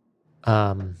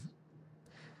 Nothing.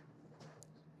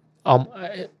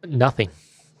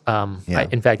 Yeah.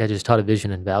 In fact, I just taught a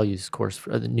vision and values course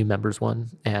for the new members one,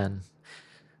 and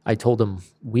I told them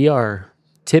we are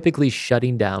typically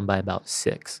shutting down by about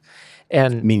 6.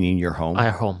 And Meaning you're home?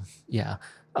 our home, yeah.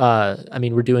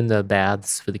 We're doing the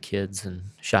baths for the kids and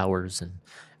showers, and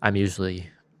I'm usually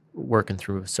working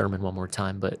through a sermon one more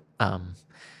time, but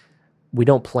we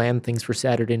don't plan things for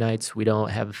Saturday nights. We don't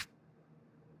have,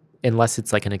 unless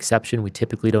it's like an exception, we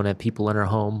typically don't have people in our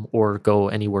home or go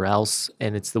anywhere else.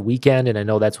 And it's the weekend, and I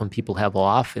know that's when people have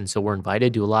off, and so we're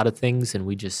invited to a lot of things, and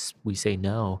we say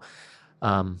no.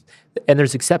 And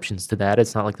there's exceptions to that.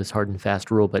 It's not like this hard and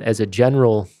fast rule, but as a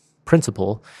general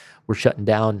principle, we're shutting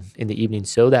down in the evening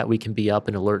so that we can be up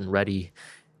and alert and ready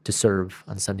to serve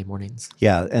on Sunday mornings.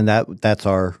 Yeah, and that's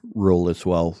our rule as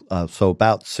well. So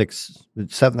about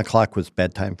 7 o'clock was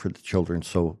bedtime for the children.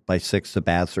 So by 6, the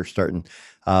baths are starting.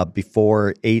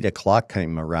 Before 8 o'clock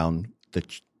came around,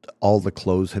 all the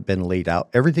clothes had been laid out.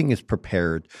 Everything is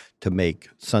prepared to make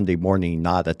Sunday morning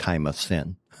not a time of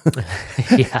sin.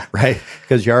 Yeah. Right?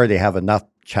 Because you already have enough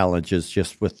challenges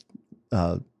just with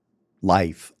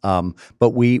life.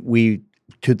 But we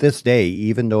to this day,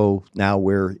 even though now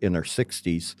we're in our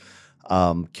 60s,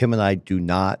 Kim and I do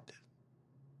not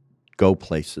go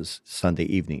places Sunday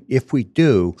evening. If we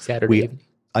do, Saturday evening.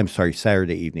 I'm sorry,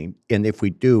 Saturday evening. And if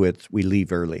we do, we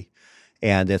leave early.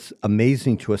 And it's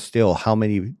amazing to us still how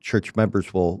many church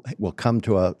members will come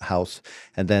to a house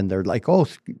and then they're like, oh,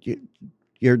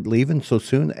 you're leaving so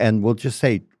soon? And we'll just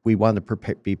say, we want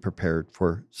to be prepared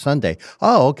for Sunday.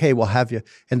 Oh, okay, we'll have you.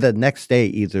 And the next day,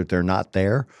 either they're not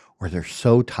there or they're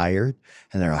so tired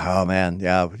and they're like, oh man,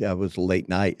 yeah, it was a late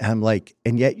night. And I'm like,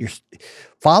 and yet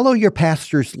follow your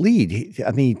pastor's lead.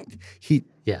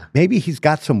 Maybe he's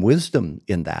got some wisdom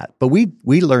in that. But we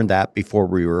learned that before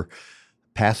we were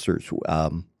pastors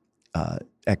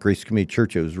at Grace Community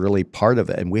Church. It was really part of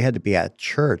it. And we had to be at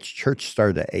church. Church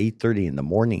started at 8:30 in the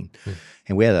morning.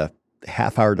 And we had a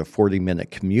half hour to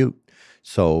 40-minute commute.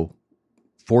 So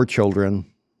 4 children,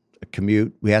 a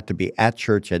commute. We had to be at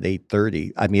church at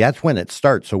 8:30. I mean, that's when it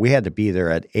starts. So we had to be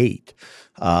there at 8.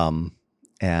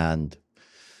 And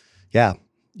yeah,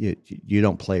 you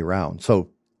don't play around. So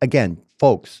again,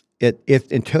 folks,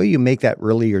 if until you make that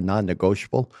really your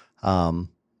non-negotiable,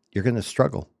 you're going to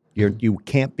struggle. You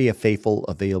can't be a faithful,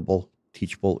 available,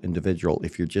 teachable individual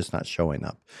if you're just not showing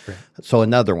up. Right. So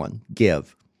another one,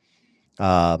 give.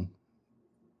 None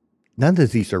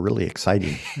of these are really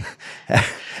exciting.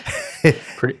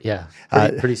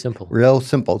 Pretty simple. Real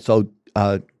simple. So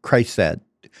Christ said,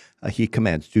 he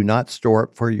commands, do not store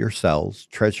up for yourselves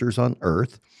treasures on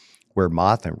earth where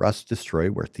moth and rust destroy,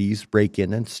 where thieves break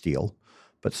in and steal,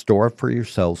 but store up for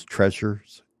yourselves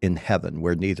treasures in heaven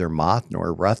where neither moth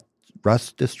nor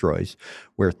rust destroys,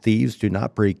 where thieves do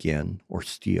not break in or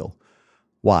steal.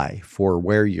 Why? For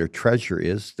where your treasure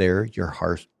is, there your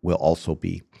heart will also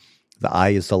be. The eye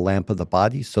is the lamp of the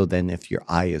body, so then if your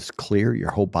eye is clear,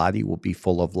 your whole body will be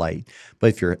full of light. But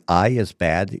if your eye is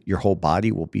bad, your whole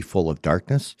body will be full of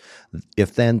darkness.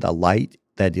 If then the light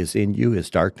that is in you is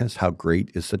darkness, how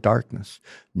great is the darkness?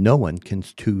 No one can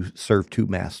serve 2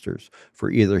 masters,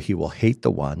 for either he will hate the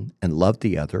one and love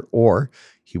the other, or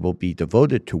he will be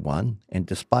devoted to one and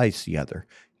despise the other.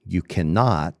 You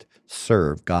cannot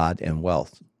serve God and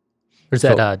wealth. There's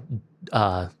that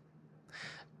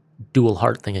dual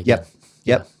heart thing again.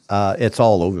 Yep. It's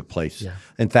all over the place. Yeah.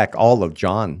 In fact, all of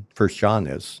John, 1 John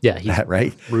is that,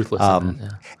 right? Ruthless.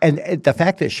 And the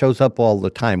fact that it shows up all the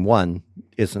time, one,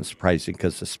 isn't surprising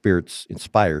because the Spirit's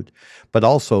inspired, but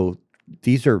also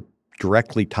these are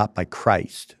directly taught by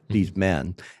Christ, these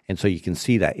men, and so you can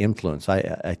see that influence.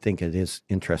 I think it is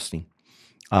interesting.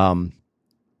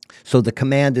 So the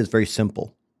command is very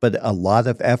simple, but a lot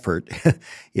of effort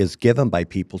is given by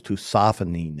people to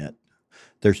softening it.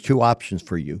 There's 2 options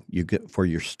for you get for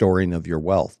your storing of your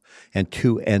wealth, and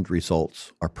 2 end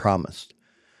results are promised.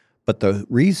 But the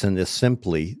reason is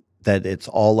simply that it's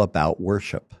all about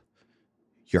worship.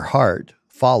 Your heart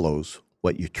follows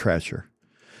what you treasure.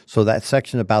 So that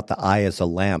section about the eye as a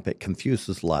lamp, it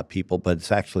confuses a lot of people, but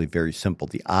it's actually very simple.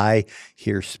 The eye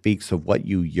here speaks of what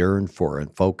you yearn for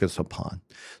and focus upon.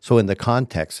 So in the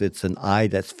context, it's an eye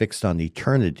that's fixed on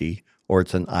eternity, or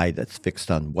it's an eye that's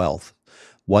fixed on wealth.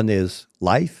 One is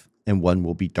life, and one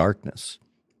will be darkness.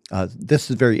 This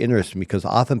is very interesting because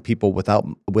often people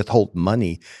withhold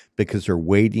money because they're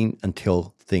waiting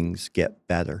until things get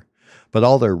better. But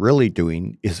all they're really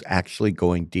doing is actually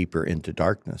going deeper into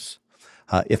darkness.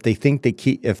 If they think they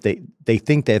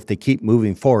think that if they keep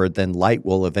moving forward, then light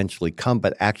will eventually come.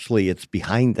 But actually, it's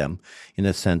behind them in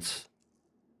a sense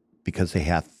because they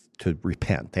have to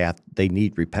repent. They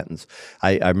need repentance.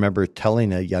 I remember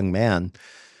telling a young man,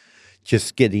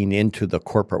 just getting into the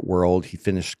corporate world, he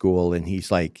finished school, and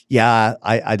he's like, yeah,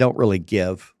 I don't really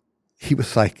give. He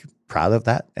was like proud of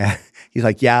that. He's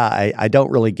like, yeah, I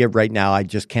don't really give right now. I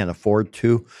just can't afford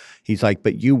to. He's like,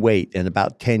 but you wait, in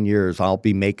about 10 years, I'll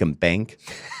be making bank.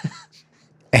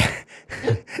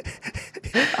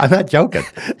 I'm not joking.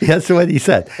 That's what he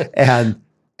said.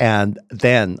 And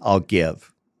then I'll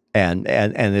give. And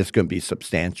it's going to be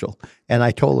substantial. And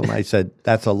I told him, I said,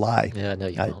 that's a lie. Yeah, no,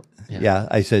 you won't. Yeah,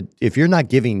 I said, if you're not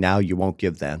giving now, you won't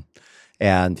give then.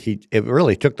 And it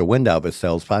really took the wind out of his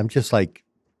sails. But I'm just like,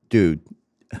 dude,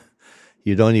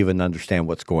 you don't even understand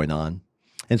what's going on.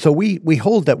 And so we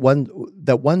hold that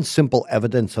one simple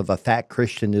evidence of a fat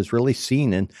Christian is really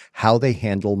seen in how they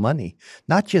handle money,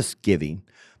 not just giving,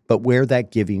 but where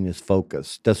that giving is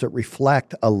focused. Does it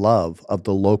reflect a love of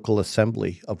the local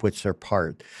assembly of which they're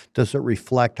part? Does it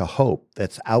reflect a hope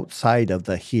that's outside of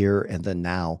the here and the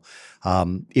now?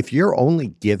 If you're only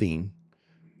giving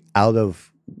out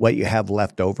of what you have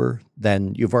left over,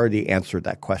 then you've already answered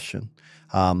that question.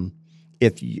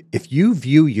 If you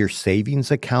view your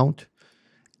savings account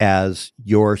as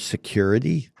your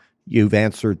security, you've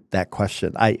answered that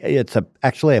question. It's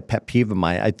actually a pet peeve of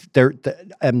mine.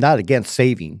 I'm not against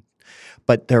saving,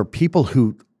 but there are people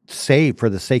who save for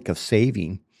the sake of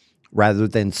saving rather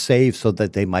than save so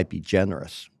that they might be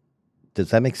generous. Does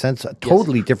that make sense?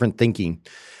 Totally different thinking.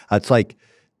 It's like,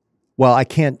 well, I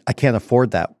can't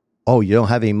afford that. Oh, you don't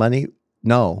have any money?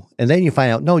 no. And then you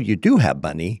find out, no, you do have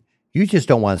money. You just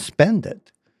don't want to spend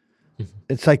it.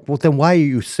 It's like, well, then why are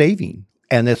you saving?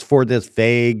 And it's for this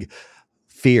vague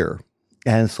fear.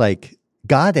 And it's like,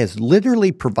 God has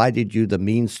literally provided you the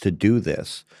means to do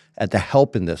this and to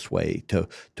help in this way, to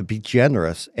be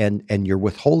generous, and you're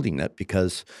withholding it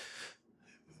because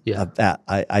of that.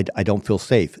 I don't feel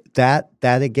safe. That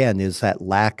again is that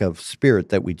lack of spirit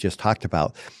that we just talked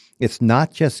about. It's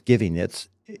not just giving. It's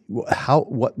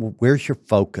where's your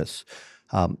focus?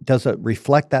 Does it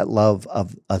reflect that love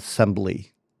of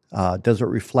assembly? Does it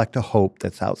reflect a hope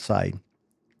that's outside?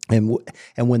 And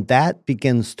when that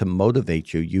begins to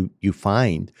motivate you, you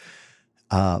find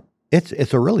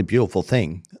it's a really beautiful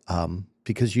thing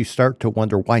because you start to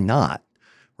wonder why not,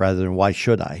 rather than why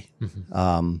should I?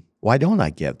 Mm-hmm. Why don't I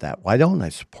give that? Why don't I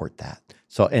support that?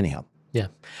 So anyhow, yeah.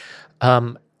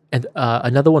 And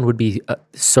another one would be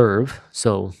serve.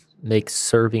 So make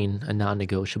serving a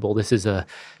non-negotiable. This is a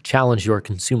challenge to our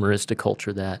consumeristic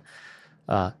culture that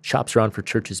shops around for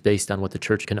churches based on what the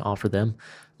church can offer them.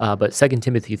 But 2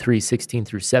 Timothy 3:16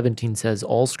 through 17 says,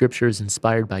 all scripture is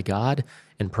inspired by God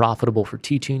and profitable for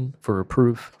teaching, for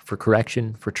reproof, for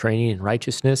correction, for training in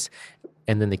righteousness.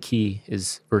 And then the key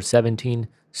is verse 17,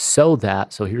 so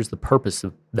here's the purpose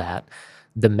of that,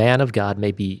 the man of God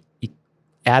may be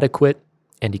adequate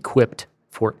and equipped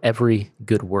for every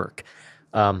good work.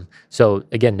 So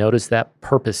again, notice that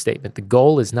purpose statement. The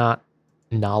goal is not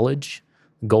knowledge.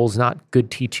 The goal is not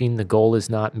good teaching. The goal is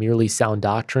not merely sound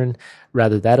doctrine.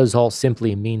 Rather, that is all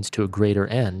simply a means to a greater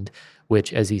end,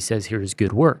 which, as he says here, is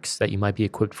good works, that you might be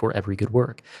equipped for every good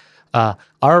work.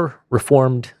 Our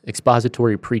Reformed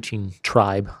expository preaching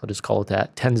tribe, I'll just call it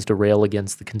that, tends to rail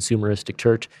against the consumeristic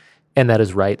church, and that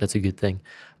is right. That's a good thing.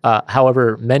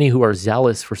 However, many who are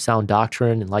zealous for sound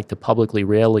doctrine and like to publicly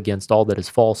rail against all that is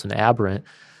false and aberrant,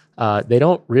 they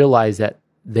don't realize that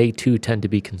they too tend to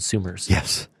be consumers.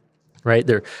 Yes. Right?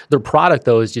 Their product,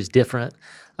 though, is just different.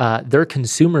 They're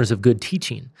consumers of good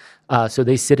teaching. So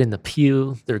they sit in the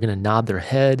pew, they're going to nod their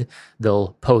head,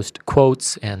 they'll post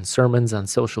quotes and sermons on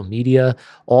social media,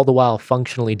 all the while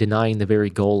functionally denying the very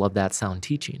goal of that sound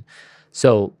teaching.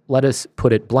 So let us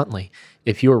put it bluntly.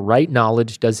 If your right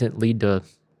knowledge doesn't lead to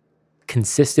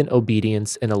consistent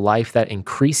obedience in a life that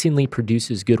increasingly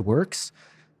produces good works,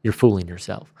 you're fooling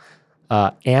yourself.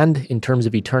 And in terms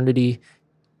of eternity,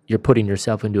 you're putting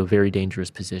yourself into a very dangerous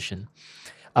position.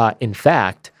 In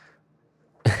fact,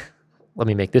 let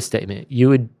me make this statement. You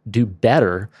would do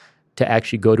better to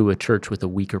actually go to a church with a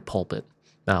weaker pulpit.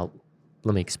 Now,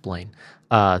 let me explain.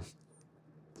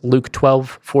 Luke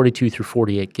 12:42 through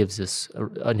 48 gives us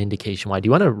an indication why. Do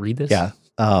you want to read this? Yeah.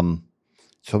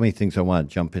 So many things I want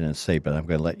to jump in and say, but I'm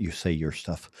going to let you say your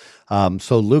stuff.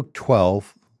 So Luke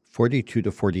 12:42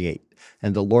 to 48.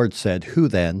 And the Lord said, who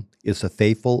then is a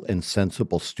faithful and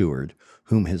sensible steward,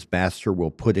 whom his master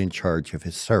will put in charge of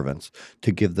his servants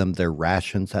to give them their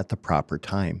rations at the proper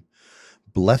time?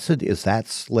 Blessed is that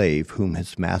slave whom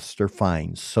his master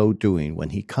finds so doing when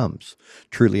he comes.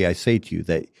 Truly I say to you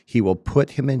that he will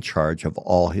put him in charge of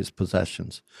all his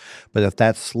possessions. But if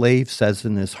that slave says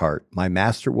in his heart, my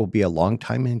master will be a long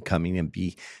time in coming, and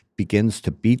begins to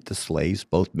beat the slaves,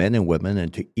 both men and women,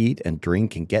 and to eat and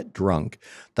drink and get drunk,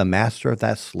 the master of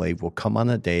that slave will come on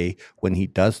a day when he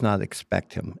does not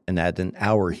expect him, and at an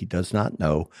hour he does not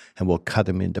know, and will cut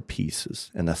him into pieces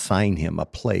and assign him a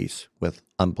place with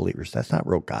unbelievers. That's not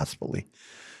real gospel-y.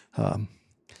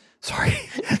 Sorry.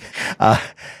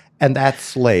 And that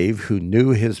slave who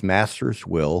knew his master's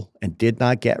will and did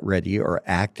not get ready or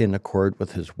act in accord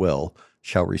with his will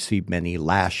shall receive many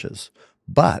lashes.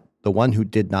 But the one who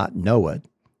did not know it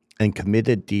and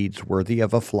committed deeds worthy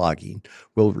of a flogging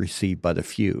will receive but a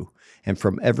few. And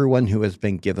from everyone who has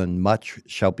been given much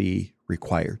shall be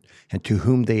required. And to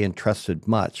whom they entrusted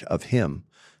much, of him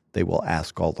they will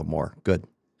ask all the more. Good.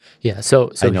 Yeah,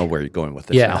 so I know where you're going with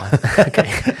this now.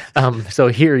 Okay. So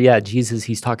here, Jesus,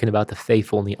 he's talking about the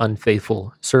faithful and the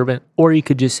unfaithful servant, or you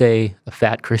could just say a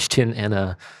fat Christian and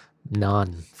a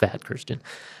non-fat Christian.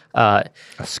 A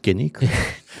skinny Christian?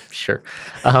 Sure.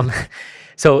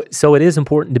 So it is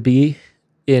important to be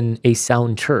in a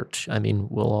sound church. I mean,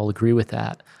 we'll all agree with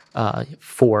that.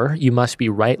 For you must be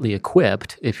rightly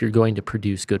equipped if you're going to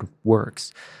produce good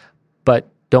works. But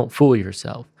don't fool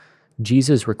yourself.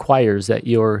 Jesus requires that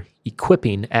your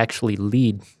equipping actually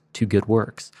lead to good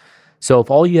works. So if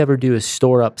all you ever do is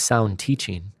store up sound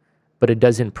teaching, but it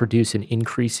doesn't produce an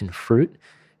increase in fruit,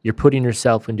 you're putting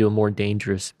yourself into a more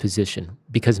dangerous position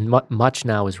because much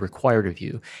now is required of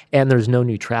you, and there's no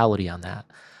neutrality on that.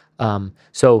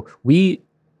 So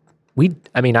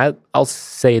I'll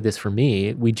say this for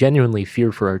me, we genuinely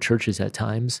fear for our churches at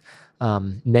times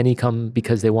Many come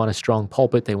because they want a strong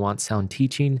pulpit, they want sound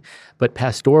teaching, but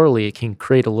pastorally, it can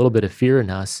create a little bit of fear in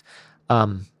us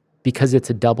because it's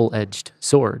a double-edged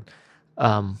sword.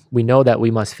 We know that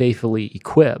we must faithfully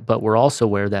equip, but we're also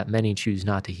aware that many choose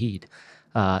not to heed,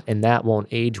 and that won't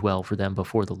age well for them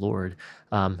before the Lord,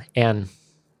 and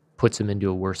puts them into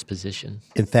a worse position.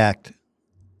 In fact,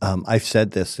 I've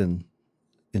said this in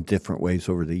different ways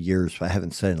over the years, but I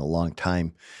haven't said it in a long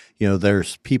time.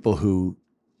 There's people who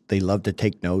they love to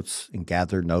take notes and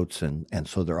gather notes, and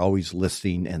so they're always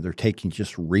listening, and they're taking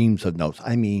just reams of notes.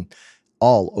 I mean,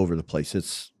 all over the place.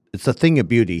 It's a thing of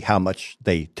beauty how much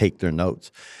they take their notes.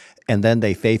 And then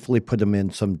they faithfully put them in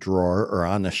some drawer or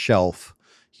on a shelf,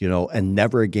 and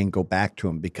never again go back to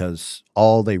them because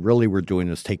all they really were doing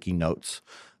was taking notes.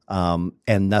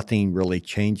 And nothing really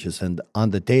changes. And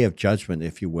on the day of judgment,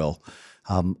 if you will,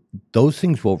 those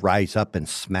things will rise up and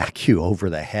smack you over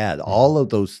the head. All of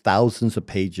those thousands of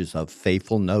pages of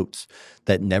faithful notes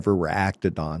that never were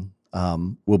acted on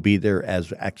will be there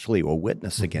as actually a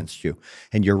witness against you.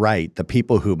 And you're right.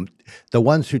 The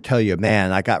ones who tell you,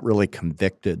 man, I got really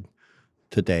convicted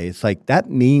today, it's like that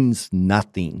means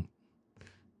nothing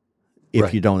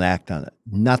if you don't act on it.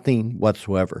 Nothing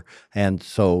whatsoever. And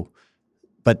so,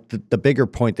 but the bigger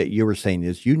point that you were saying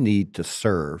is you need to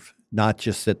serve, not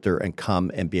just sit there and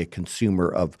come and be a consumer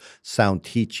of sound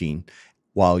teaching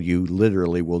while you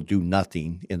literally will do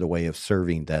nothing in the way of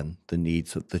serving then the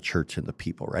needs of the church and the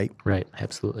people, right? Right,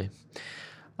 absolutely.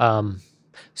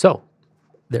 So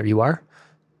there you are.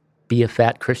 Be a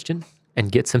fat Christian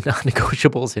and get some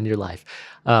non-negotiables in your life.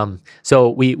 So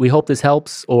we hope this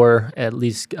helps, or at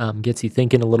least gets you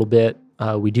thinking a little bit.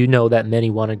 We do know that many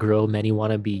want to grow, many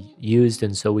want to be used,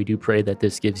 and so we do pray that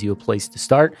this gives you a place to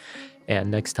start. And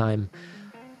next time,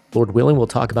 Lord willing, we'll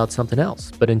talk about something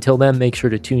else. But until then, make sure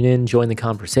to tune in, join the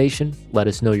conversation. Let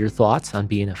us know your thoughts on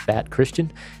being a fat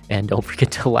Christian. And don't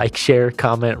forget to like, share,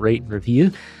 comment, rate, and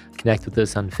review. Connect with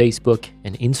us on Facebook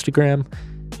and Instagram,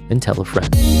 and tell a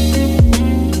friend.